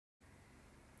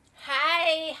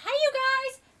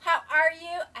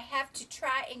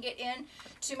try and get in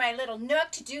to my little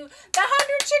nook to do the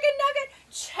 100 chicken nugget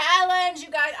challenge.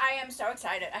 You guys, I am so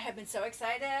excited. I have been so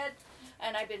excited,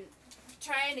 and I've been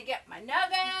trying to get my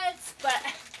nuggets,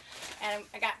 and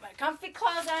I got my comfy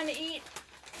clothes on to eat.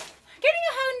 Getting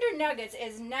 100 nuggets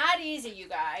is not easy, you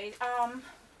guys.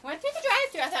 When I did the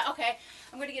drive-thru, I thought, okay,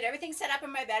 I'm going to get everything set up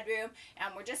in my bedroom,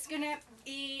 and we're just going to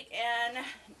eat, and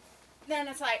then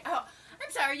it's like, oh, I'm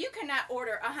sorry, you cannot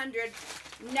order 100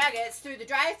 nuggets through the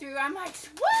drive-thru. I'm like,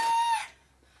 what?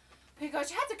 He goes,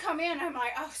 you have to come in. I'm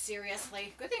like, oh,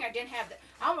 seriously? Good thing I didn't have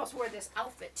I almost wore this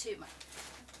outfit, too, my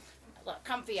little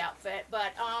comfy outfit,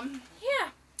 but, yeah,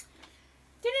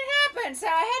 didn't happen, so I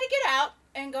had to get out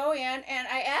and go in, and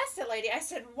I asked the lady, I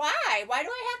said, why? Why do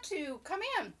I have to come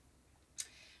in?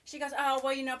 She goes, oh,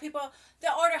 well, you know, people,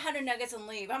 they'll order 100 nuggets and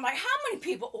leave. I'm like, how many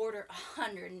people order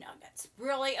 100 nuggets?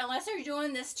 Really? Unless they're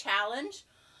doing this challenge?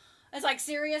 It's like,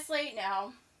 seriously?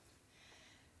 No.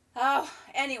 Oh,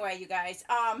 anyway, you guys,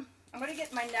 I'm going to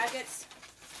get my nuggets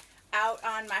out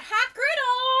on my hot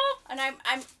griddle. And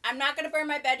I'm not going to burn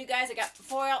my bed, you guys. I got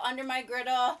foil under my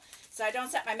griddle so I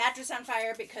don't set my mattress on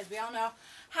fire, because we all know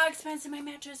how expensive my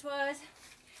mattress was.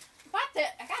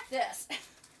 I got this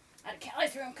out of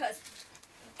Kelly's room because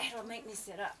it'll make me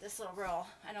sit up, this little roll.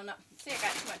 I don't know. See, I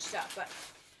got too much stuff, but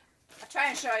I'll try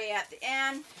and show you at the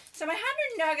end. So my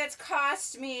 100 nuggets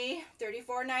cost me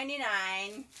 $34.99.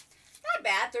 Not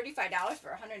bad, $35 for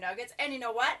 100 nuggets. And you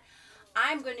know what?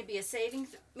 I'm going to be saving,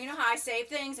 you know how I save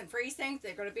things and freeze things?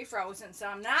 They're going to be frozen. So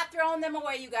I'm not throwing them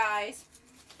away, you guys.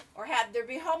 Or had there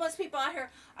be homeless people out here,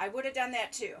 I would have done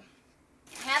that too.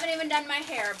 I haven't even done my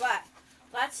hair, but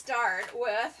let's start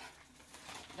with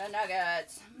the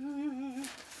nuggets.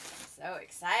 So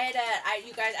excited.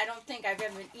 You guys, I don't think I've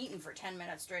ever been eating for 10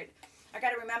 minutes straight. I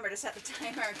got to remember to set the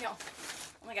timer. I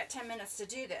only got 10 minutes to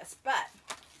do this, but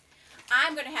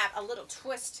I'm going to have a little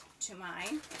twist to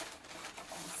mine.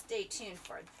 Stay tuned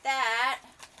for that.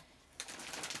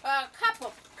 A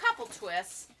couple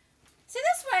twists. See,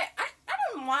 this way, I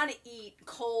don't want to eat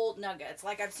cold nuggets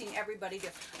like I've seen everybody do.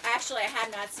 Actually, I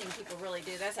have not seen people really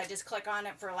do this. I just click on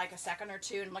it for like a second or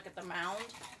two and look at the mound.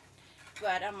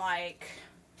 But I'm like,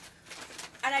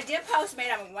 and I did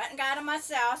Postmate. I went and got them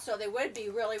myself, so they would be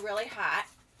really, really hot.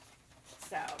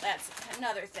 So that's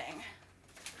another thing.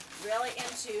 Really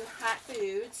into hot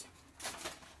foods.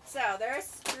 So there's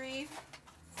 3,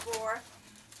 4,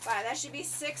 5. That should be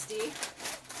 60.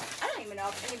 I don't even know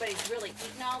if anybody's really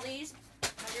eaten all these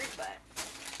 100, but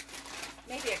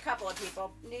maybe a couple of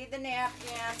people. Need the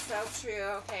napkin. So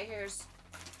true. Okay, here's.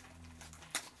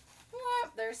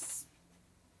 Whoop, there's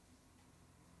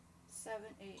 7,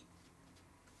 8.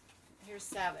 Here's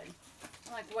 7.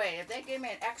 I'm like, wait, if they give me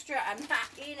an extra, I'm not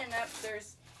eating it.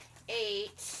 There's 8.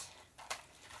 Oh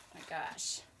my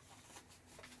gosh.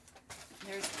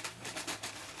 There's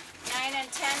 9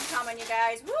 and 10 coming, you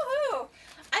guys. Woohoo!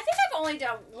 I think I've only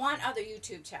done one other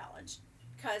YouTube challenge,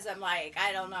 because I'm like,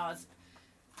 I don't know.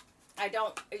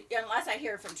 Unless I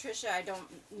hear from Trisha, I don't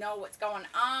know what's going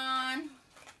on.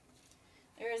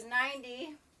 There's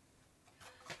 90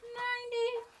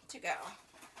 to go.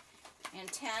 And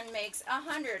 10 makes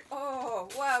 100. Oh,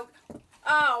 whoa.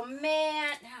 Oh,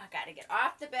 man. Now I got to get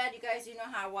off the bed. You guys, you know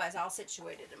how I was all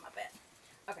situated in my bed.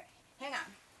 Okay, hang on.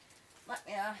 Let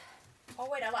me, oh,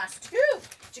 wait, I lost 2.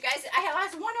 But you guys, I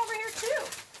lost 1 over here, too.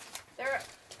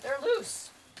 They're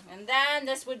loose. And then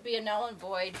this would be a null and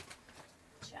void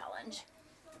challenge.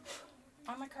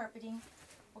 On my carpeting.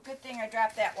 Well, good thing I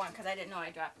dropped that one, because I didn't know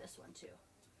I dropped this one, too.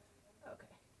 Okay.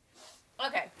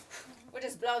 Okay. We'll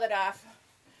just blow that off.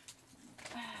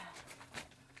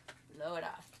 Blow it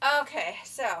off. Okay,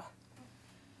 so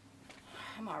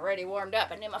I'm already warmed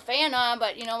up. I need my fan on,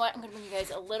 but you know what? I'm going to bring you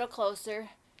guys a little closer.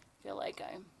 I feel like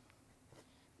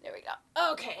there we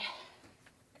go. Okay.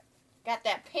 Got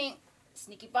that pink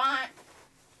sneaky bonnet.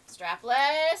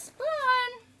 Strapless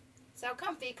bun. So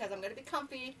comfy, because I'm going to be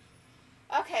comfy.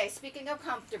 Okay, speaking of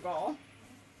comfortable,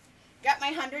 got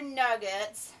my 100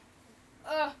 nuggets.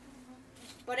 Ugh.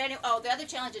 But anyway, oh, the other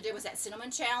challenge I did was that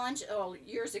cinnamon challenge. Oh,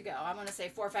 years ago. I'm going to say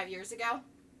 4 or 5 years ago.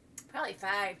 Probably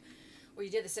 5, where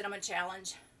you did the cinnamon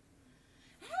challenge.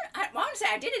 I want to say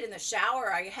I did it in the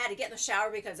shower. I had to get in the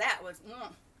shower because that was,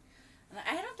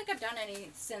 I don't think I've done any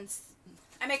since.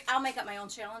 I'll make up my own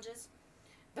challenges.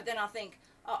 But then I'll think,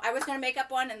 oh, I was going to make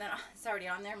up one, and then it's already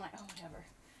on there. I'm like, oh, whatever.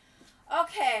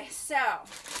 Okay, so,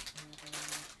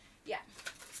 yeah.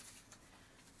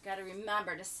 Got to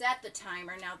remember to set the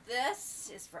timer. Now,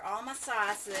 this is for all my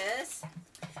sauces.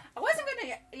 I wasn't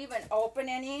going to even open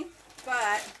any,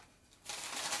 but,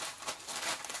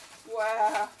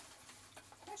 wow.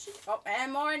 Oh,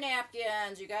 and more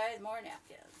napkins, you guys. More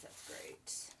napkins. That's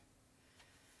great.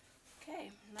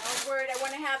 Okay, now worried I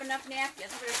want to have enough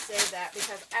napkins. I'm going to save that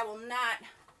because I will not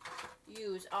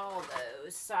use all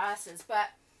those sauces. But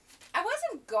I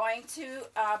wasn't going to,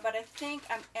 but I think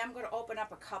I am going to open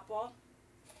up a couple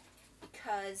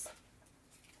because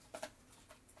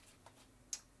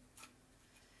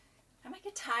I might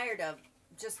get tired of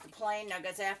just the plain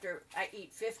nuggets after I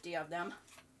eat 50 of them,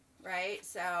 right?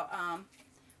 So,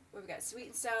 we've got sweet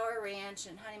and sour ranch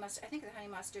and honey mustard. I think the honey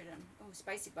mustard and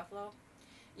spicy buffalo.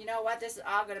 You know what? This is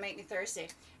all going to make me thirsty.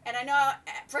 And I know,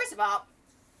 first of all,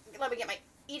 let me get my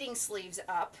eating sleeves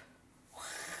up.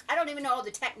 I don't even know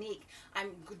the technique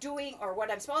I'm doing or what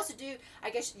I'm supposed to do. I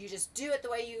guess you just do it the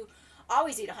way you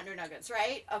always eat 100 nuggets,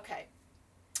 right? Okay.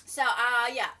 So,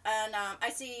 yeah. And I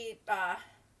see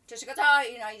Trisha goes, oh,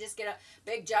 you know, you just get a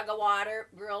big jug of water.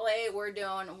 Really? We're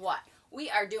doing what? We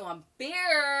are doing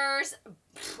beers.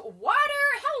 Water.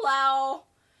 Hello.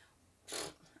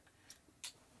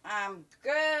 I'm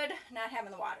good not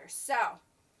having the water. So,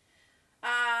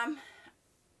 I'm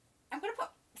going to put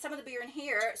some of the beer in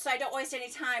here so I don't waste any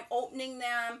time opening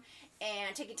them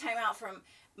and taking time out from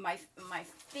my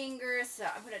fingers. So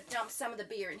I'm going to dump some of the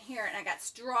beer in here, and I got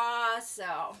straws.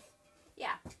 So,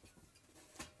 yeah.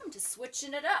 I'm just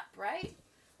switching it up, right?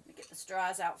 Let me get the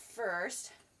straws out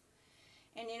first.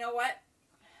 And you know what?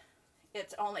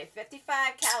 It's only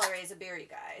 55 calories of beer, you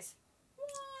guys.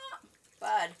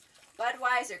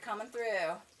 Budweiser coming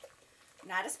through.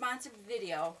 Not a sponsored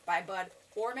video by Bud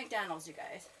or McDonald's, you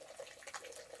guys.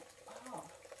 Oh.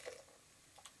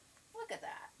 Look at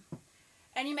that.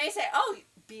 And you may say, oh,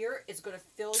 beer is going to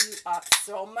fill you up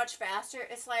so much faster.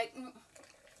 It's like,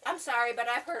 I'm sorry, but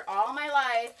I've heard all my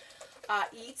life,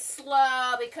 eat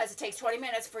slow because it takes 20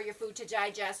 minutes for your food to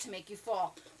digest to make you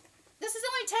full. This is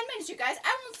only 10 minutes, you guys.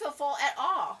 I don't feel full at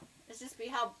all. It's just be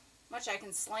how much I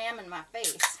can slam in my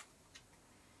face.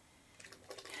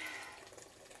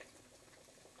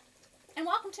 And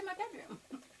welcome to my bedroom.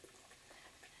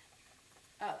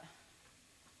 Oh.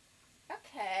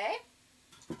 Okay.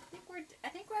 I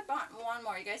think we're bought one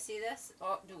more. You guys see this?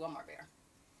 Oh, do one more beer.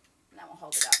 And then we'll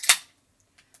hold it up.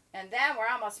 And then we're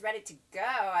almost ready to go,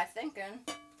 I'm thinking.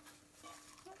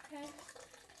 Okay.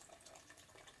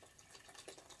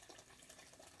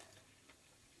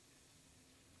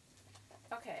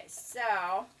 Okay,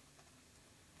 so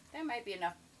that might be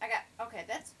enough. Okay,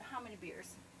 that's how many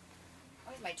beers?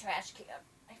 Where's my trash can?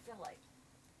 I feel like,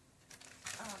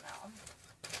 I don't know.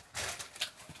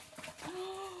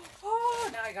 Oh,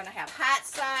 now I'm going to have hot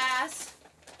sauce.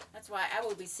 That's why I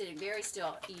will be sitting very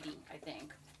still eating, I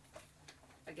think.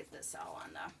 I get this all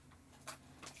on the,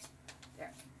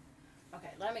 there.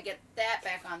 Okay, let me get that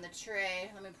back on the tray.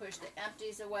 Let me push the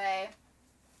empties away.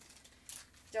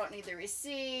 Don't need the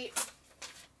receipt.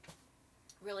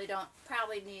 Really don't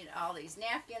probably need all these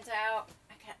napkins out.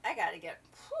 I got to get,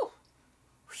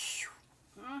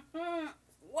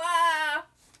 wow,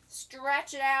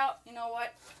 stretch it out. You know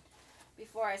what?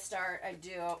 Before I start, I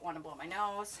do want to blow my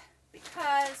nose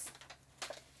because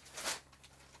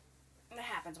that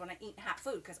happens when I eat hot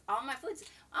food because all my nuggets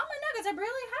are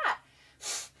really hot.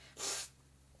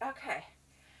 Okay.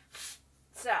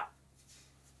 So,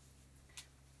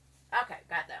 okay,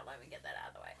 got that. Let me get that out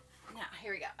of the way. Now,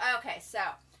 here we go. Okay, so,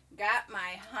 got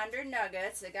my 100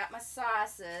 nuggets. I got my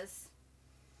sauces.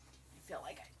 I feel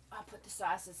like I'll put the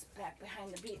sauces back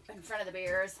behind in front of the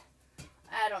beers.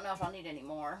 I don't know if I'll need any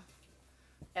more.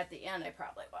 At the end, I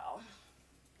probably will.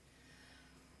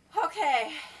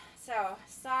 Okay, so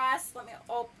sauce.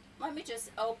 Let me just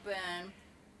open.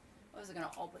 I was going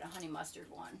to open a honey mustard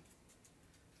one.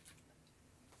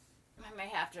 I may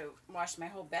have to wash my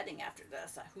whole bedding after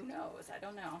this. Who knows? I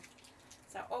don't know.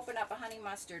 So open up a honey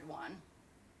mustard one,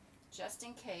 just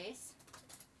in case.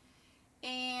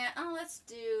 And let's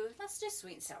do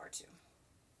sweet and sour too.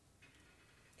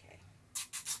 Okay.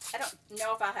 I don't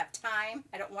know if I'll have time.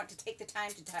 I don't want to take the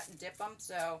time to dip them,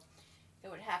 so it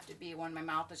would have to be when my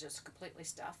mouth is just completely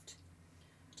stuffed.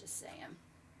 Just saying.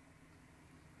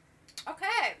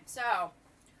 Okay, so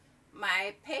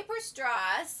my paper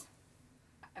straws.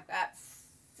 I've got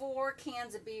 4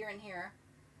 cans of beer in here.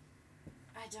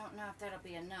 I don't know if that'll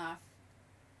be enough.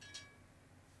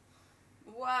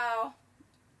 Wow.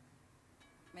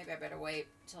 Maybe I better wait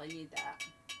until I need that.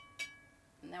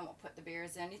 And then we'll put the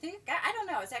beers in. You think? I don't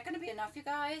know. Is that going to be enough, you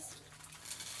guys?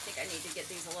 I think I need to get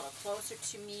these a little closer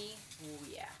to me. Oh,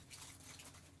 yeah.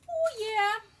 Oh,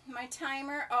 yeah. My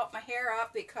timer. Oh, my hair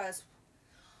up because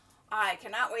I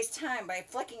cannot waste time by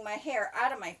flicking my hair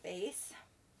out of my face.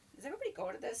 Does everybody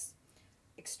go to this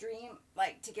extreme,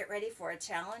 like, to get ready for a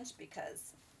challenge?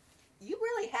 Because you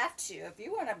really have to. If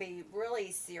you want to be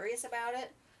really serious about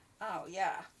it, oh,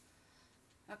 yeah.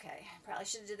 Okay, probably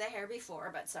should have did the hair before,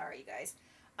 but sorry, you guys.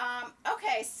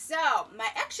 Okay, so my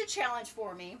extra challenge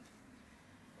for me,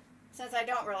 since I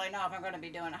don't really know if I'm going to be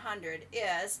doing 100,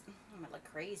 is, I'm going to look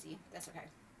crazy. That's okay.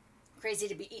 Crazy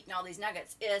to be eating all these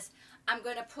nuggets, is I'm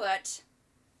going to put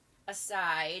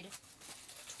aside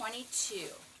 22.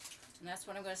 And that's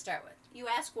what I'm going to start with. You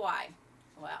ask why.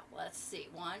 Well, let's see.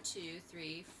 1, 2,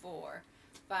 3, 4,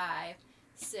 5,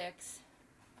 6,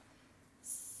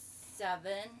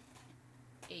 7,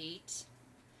 8,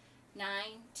 9,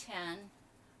 10,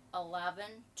 11,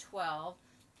 12,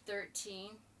 13,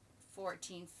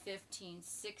 14, 15,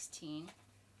 16.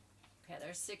 Okay,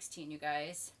 there's 16, you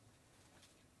guys.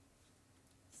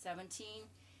 17,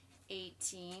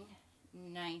 18,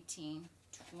 19,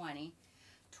 20,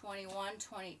 21,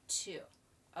 22.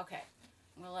 Okay,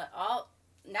 I'm gonna let all.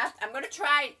 Not. I'm gonna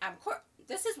try.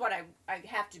 This is what I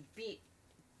have to beat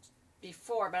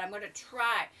before, but I'm gonna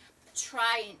try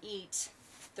and eat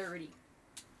 30.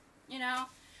 You know,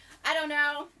 I don't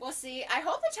know. We'll see. I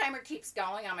hope the timer keeps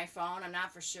going on my phone. I'm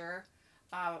not for sure.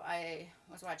 I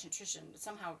was watching Trisha and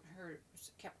somehow hers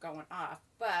kept going off.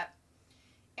 But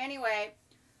anyway,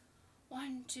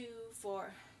 1, 2,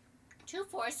 4, 2,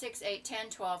 4, 6, 8, 10,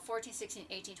 12, 14, 16,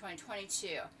 18, 20, 22.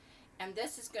 And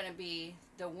this is going to be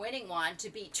the winning one to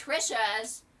beat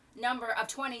Trisha's number of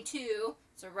 22.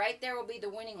 So right there will be the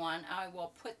winning one. I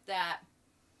will put that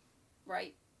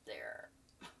right there.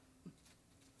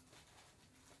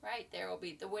 Right there will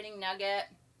be the winning nugget.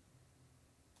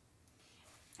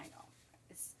 I know.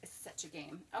 It's such a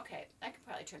game. Okay, I could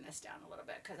probably turn this down a little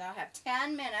bit because I'll have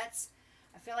 10 minutes.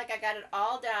 I feel like I got it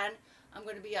all done. I'm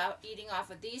going to be eating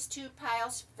off of these 2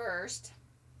 piles first.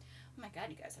 Oh my God,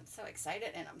 you guys, I'm so excited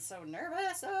and I'm so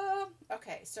nervous. Oh,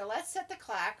 okay, so let's set the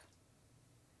clock.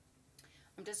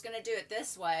 I'm just going to do it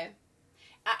this way.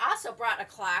 I also brought a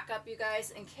clock up, you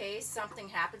guys, in case something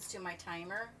happens to my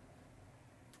timer,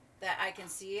 that I can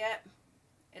see it.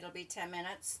 It'll be 10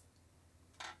 minutes.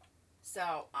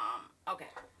 So, okay.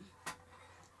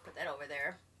 Put that over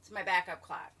there. It's my backup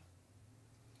clock.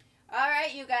 All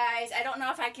right, you guys. I don't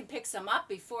know if I can pick some up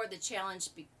before the challenge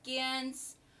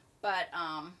begins, but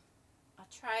I'll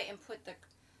try and put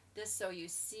this so you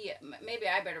see it. Maybe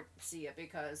I better see it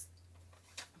because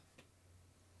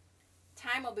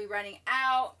time will be running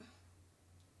out,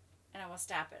 and I will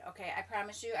stop it. Okay, I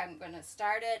promise you, I'm going to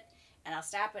start it, and I'll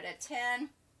stop it at 10.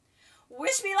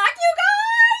 Wish me luck, you guys!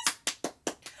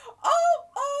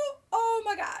 Oh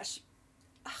my gosh.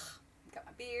 Ugh, got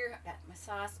my beer, I got my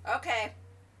sauce. Okay.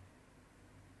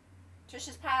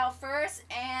 Trisha's pile first,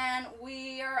 and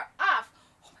we are off.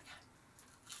 Oh my God.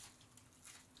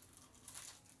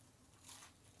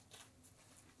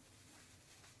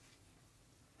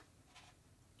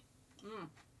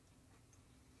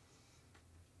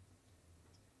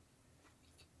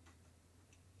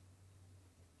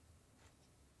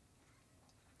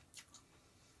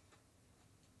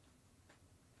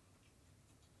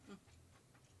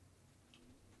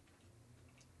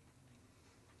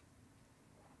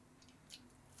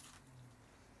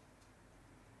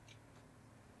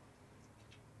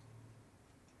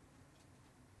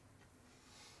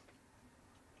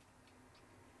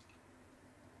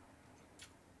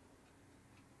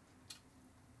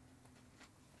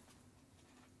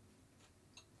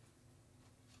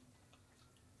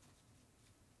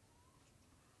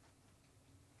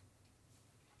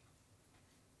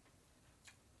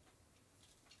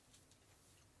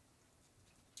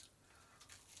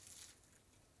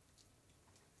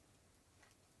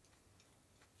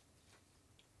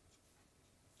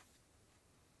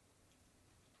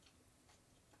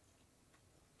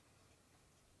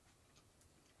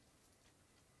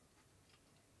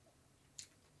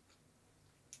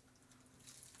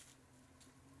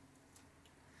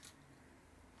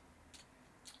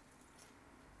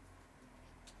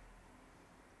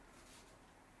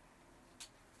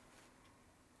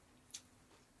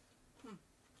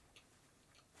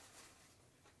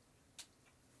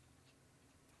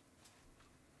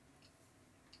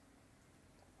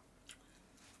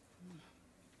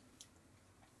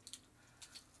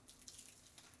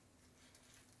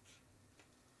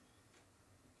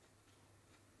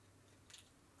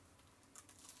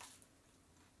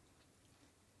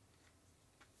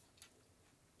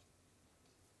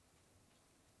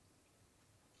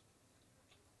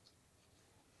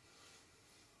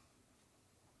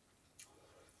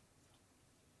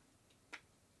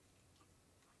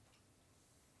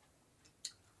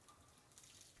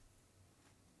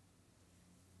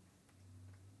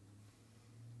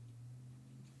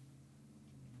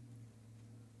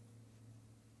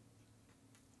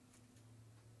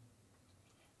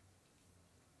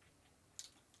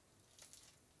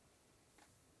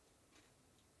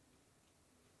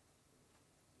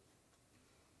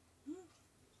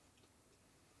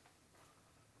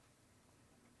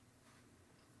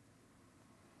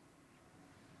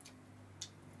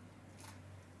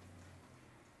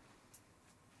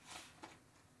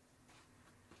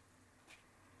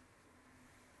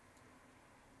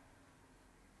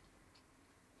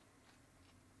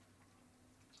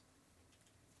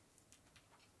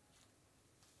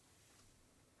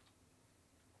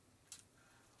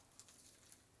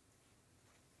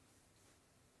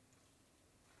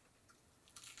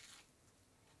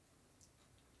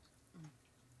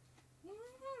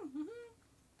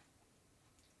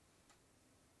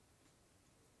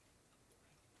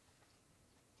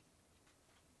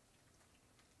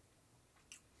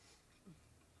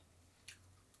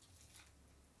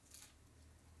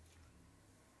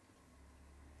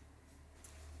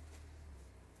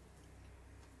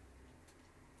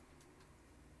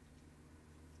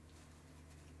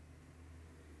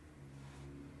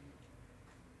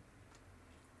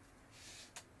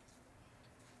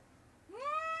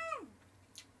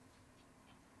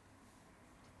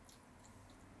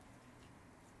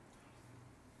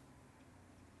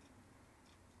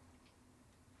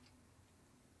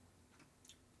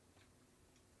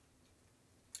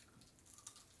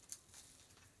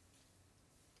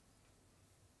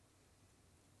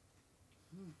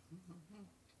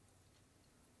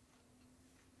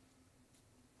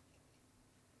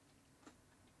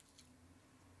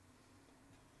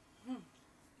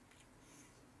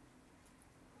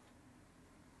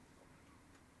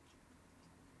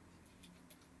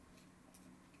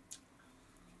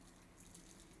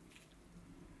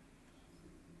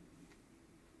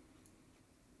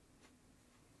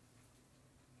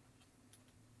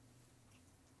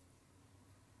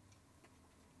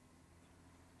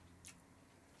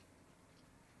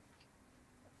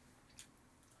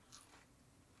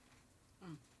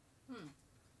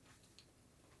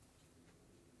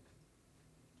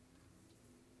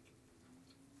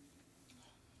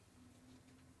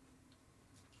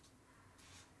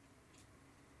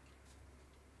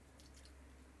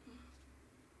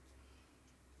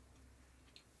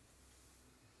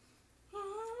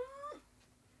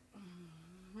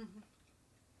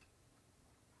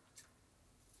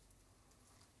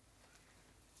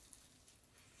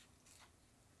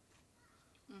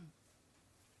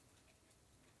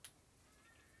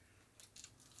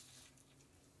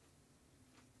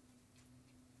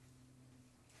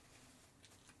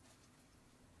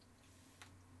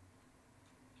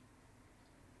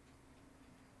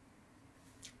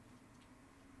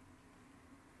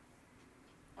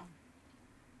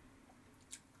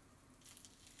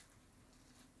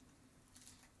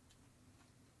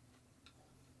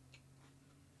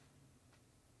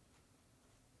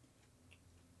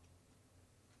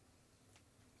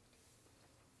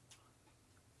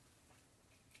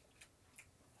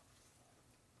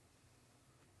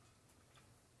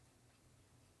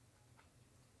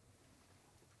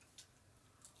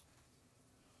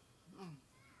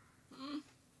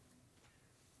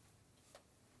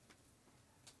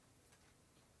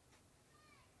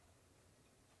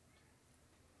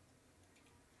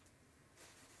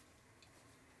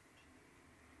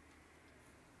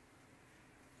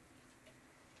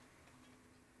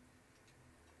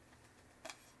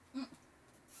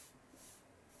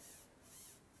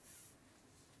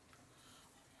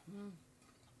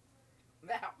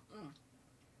 That.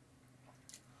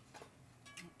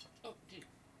 Oh, gee.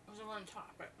 I was on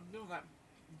top, but I'm doing good. I'm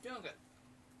doing good.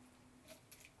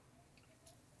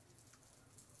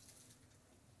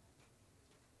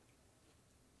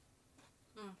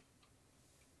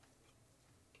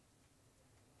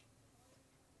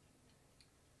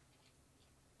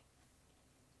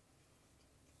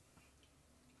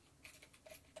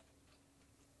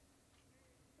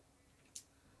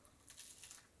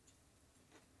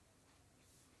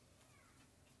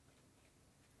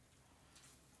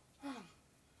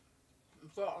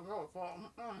 Full, really full.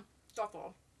 So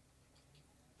full.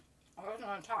 I wasn't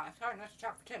on top. I started to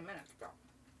talk for 10 minutes, bro.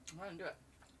 I'm gonna do it.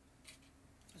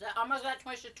 Is that almost at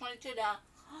 22 down?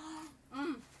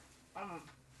 Okay,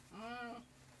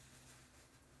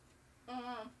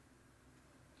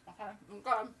 I'm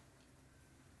good.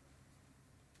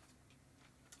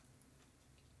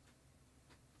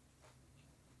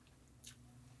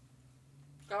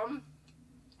 Go.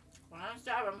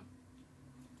 27.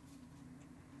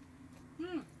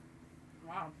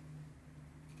 Wow.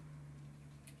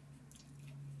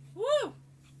 Woo!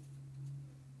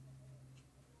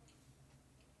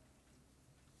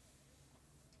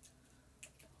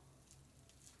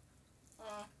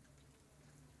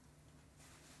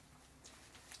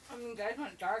 I mean, you guys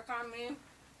went dark on me.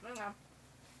 I know.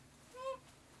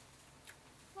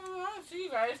 I don't see you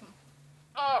guys.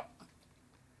 Oh.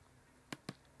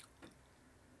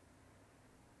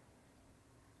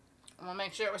 I'm gonna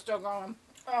make sure it was still going.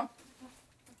 Oh.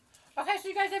 Okay, so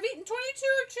you guys have eaten 22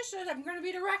 Trishas. I'm gonna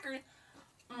beat a record.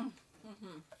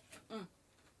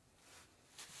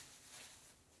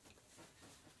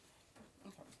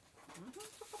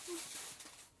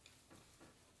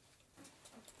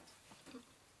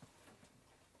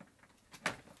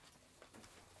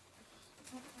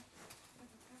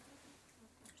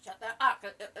 Shut that up.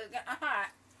 It's getting hot.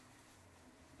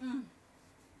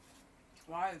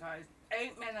 fly, guys.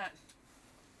 8 minutes.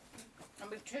 I'll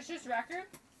be Trisha's record.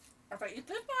 If I eat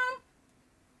this one.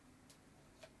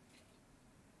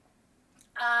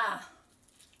 I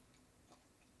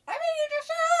beat you,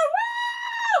 Trisha!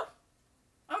 Woo!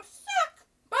 I'm sick,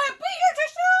 but I beat you,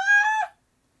 Trisha!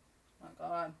 Oh my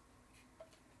God.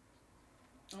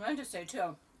 I wanted to say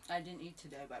too, I didn't eat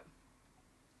today, but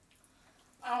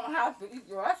I don't have to eat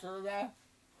the rest of the day.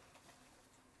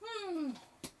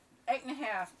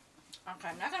 8.5. Okay,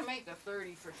 I'm not gonna make the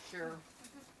 30 for sure.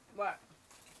 What?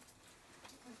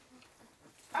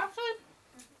 Actually,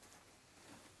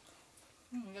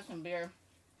 get some beer.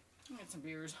 Get some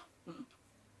beers.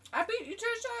 I beat you,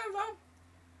 Trisha. Though.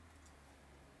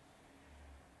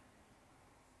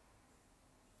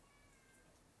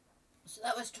 So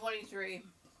that was 23.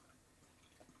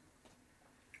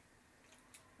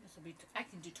 This will be. I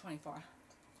can do 24.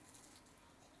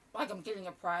 Like I'm getting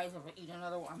a prize if I eat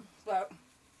another one, but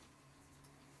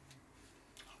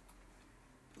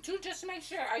just to make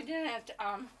sure I didn't have to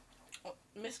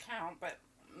miscount. But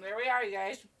there we are, you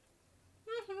guys.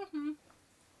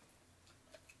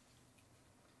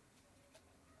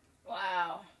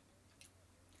 Wow.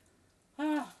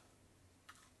 I'm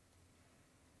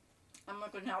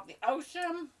looking out the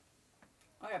ocean.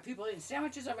 I got people eating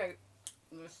sandwiches over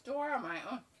in the store. I'm like,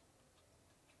 oh.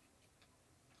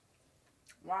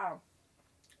 Wow.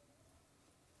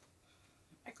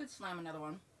 I could slam another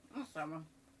one. I'll slam one.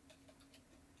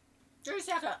 30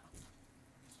 seconds.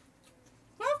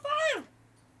 We're fine.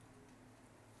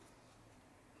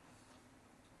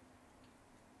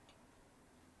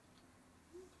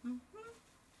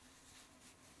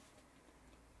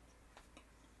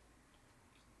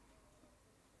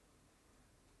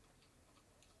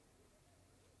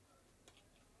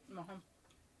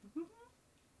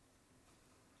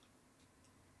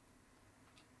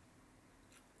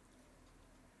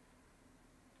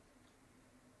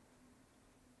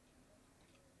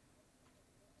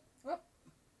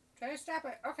 Try to stop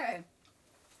it. Okay.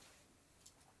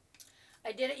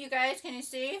 I did it, you guys. Can you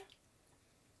see?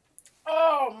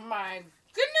 Oh my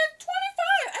goodness. 25.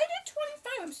 I did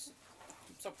 25. I'm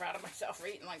so proud of myself for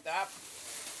eating like that.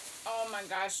 Oh my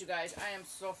gosh, you guys. I am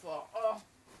so full. Oh.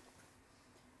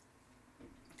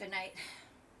 Good night.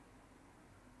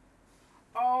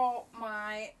 Oh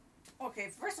my. Okay,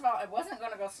 first of all, I wasn't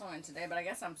going to go swimming today, but I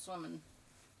guess I'm swimming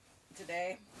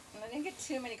today. And I didn't get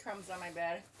too many crumbs on my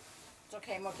bed. It's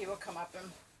okay, Mookie will come up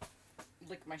and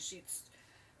lick my sheets.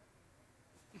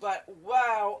 But,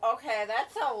 wow, okay,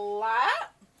 that's a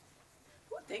lot.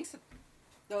 Who thinks of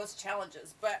those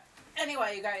challenges? But,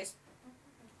 anyway, you guys,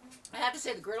 I have to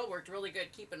say the griddle worked really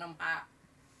good keeping them hot.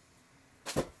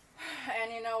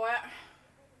 And you know what?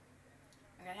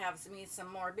 I'm going to have some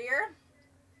more beer.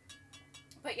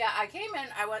 But, yeah, I came in,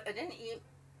 I didn't eat.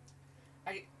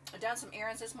 I done some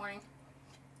errands this morning.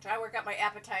 Try to work up my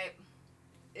appetite.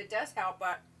 It does help,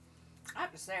 but I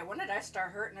have to say, when did I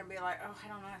start hurting and be like, oh, I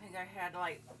don't know, I think I had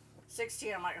like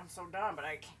 16. I'm like, I'm so done, but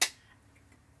I can't.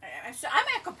 I'm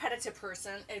a competitive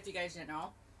person, if you guys didn't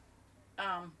know.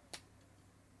 I'm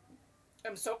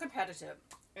so competitive.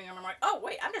 And I'm like, oh,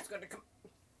 wait, I'm just going to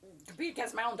compete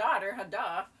against my own daughter.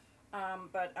 Duh.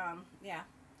 Yeah.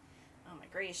 Oh, my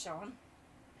grade is showing.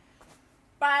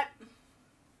 But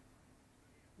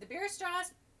the beer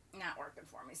straws, not working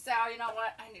for me. So, you know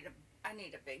what? I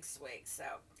need a big swig. So,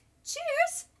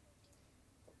 cheers!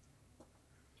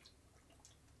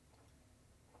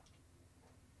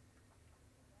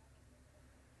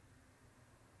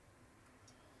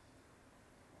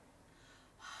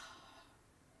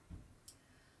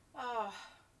 Oh.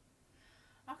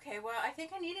 Okay, well, I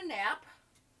think I need a nap.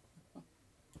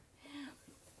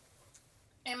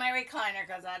 In my recliner,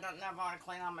 because I don't never want to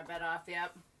clean all my bed off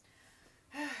yet.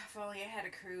 If only I had a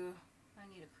crew. I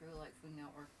need a crew like Food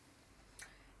Network.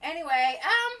 Anyway,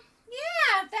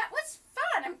 yeah, that was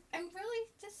fun. I'm really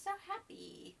just so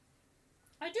happy.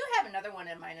 I do have another one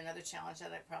in mind, another challenge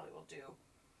that I probably will do.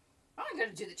 I'm going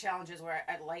to do the challenges where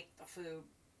I like the food.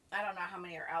 I don't know how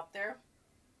many are out there.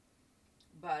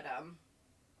 But,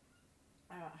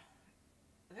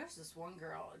 there's this one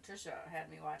girl, Trisha had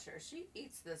me watch her. She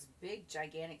eats this big,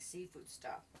 gigantic seafood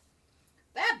stuff.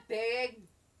 That big,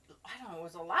 I don't know,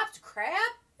 was a lobster crab?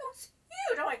 It was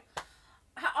huge. I'm like,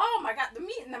 oh my God, the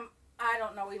meat in them, I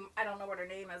don't know what her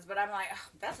name is, but I'm like, oh,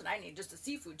 that's what I need, just a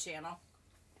seafood channel.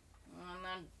 And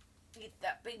then eat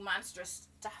that big monstrous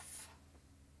stuff.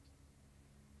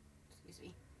 Excuse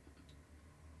me.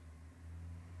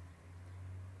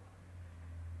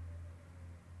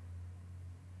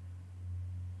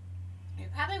 You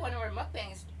probably wonder where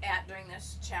mukbang's at during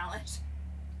this challenge.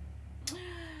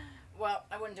 Well,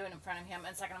 I wouldn't do it in front of him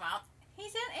and second him out.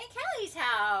 He's at Aunt Kelly's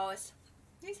house.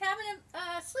 He's having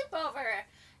a sleepover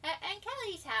at Aunt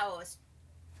Kelly's house.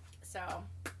 So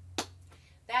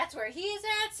that's where he's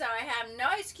at. So I have no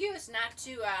excuse not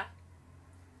to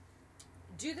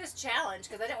do this challenge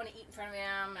because I didn't want to eat in front of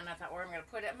him, and I thought, where am I going to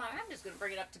put it? I'm just going to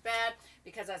bring it up to bed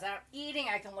because as I'm eating,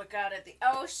 I can look out at the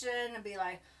ocean and be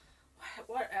like,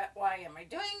 why am I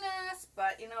doing this?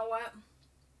 But you know what?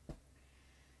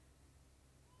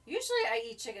 Usually I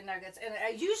eat chicken nuggets, and I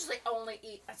usually only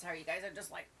eat, I'm sorry you guys, I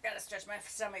just like, gotta stretch my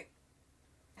stomach.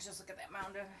 Let's just look at that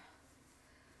mound of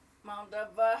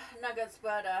nuggets,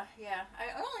 but yeah,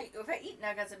 if I eat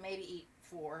nuggets, I maybe eat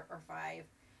 4 or 5.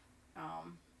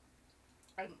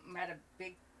 I'm not a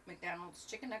big McDonald's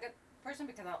chicken nugget person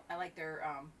because I like their,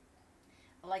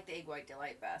 I like the egg white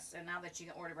delight best, and now that you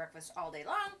can order breakfast all day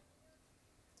long,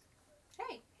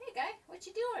 hey guy, what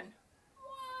you doing?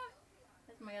 What?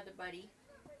 That's my other buddy.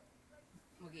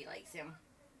 Moogie likes him.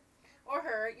 Or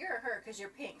her. You're a her because you're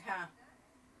pink, huh?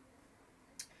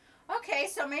 Okay,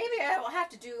 so maybe I will have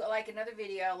to do like another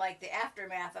video, like the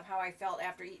aftermath of how I felt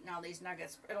after eating all these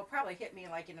nuggets. It'll probably hit me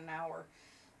like in an hour,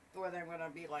 whether I'm going to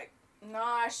be like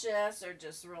nauseous or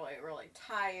just really, really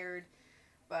tired.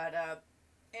 But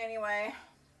anyway,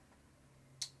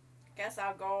 guess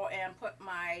I'll go and put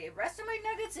my rest of my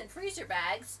nuggets in freezer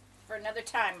bags for another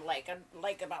time,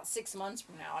 like about 6 months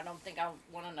from now. I don't think I'll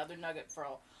want another nugget for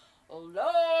a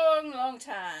long, long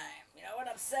time. You know what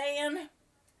I'm saying?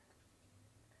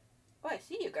 Oh, I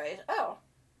see you guys. Oh.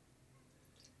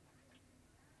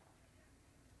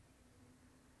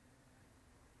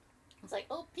 It's like,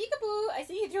 oh, peekaboo. I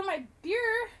see you through my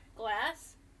beer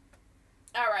glass.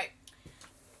 All right.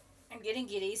 I'm getting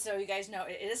giddy, so you guys know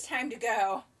it is time to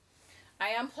go.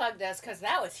 I unplugged this because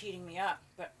that was heating me up,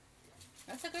 but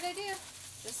that's a good idea.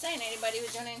 Just saying, anybody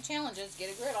who's doing any challenges,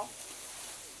 get a griddle.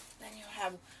 Then you'll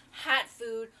have hot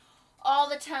food all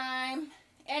the time.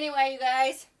 Anyway, you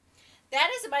guys,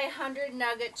 that is my 100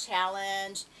 nugget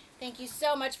challenge. Thank you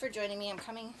so much for joining me. I'm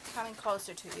coming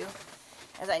closer to you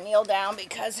as I kneel down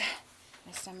because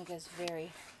my stomach is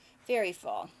very, very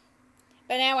full.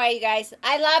 But anyway, you guys,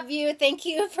 I love you. Thank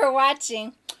you for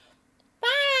watching.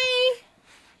 Bye.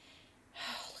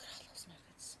 Oh, look at all those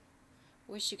nuggets.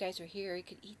 Wish you guys were here. You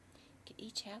could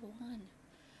each have one.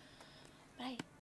 Bye.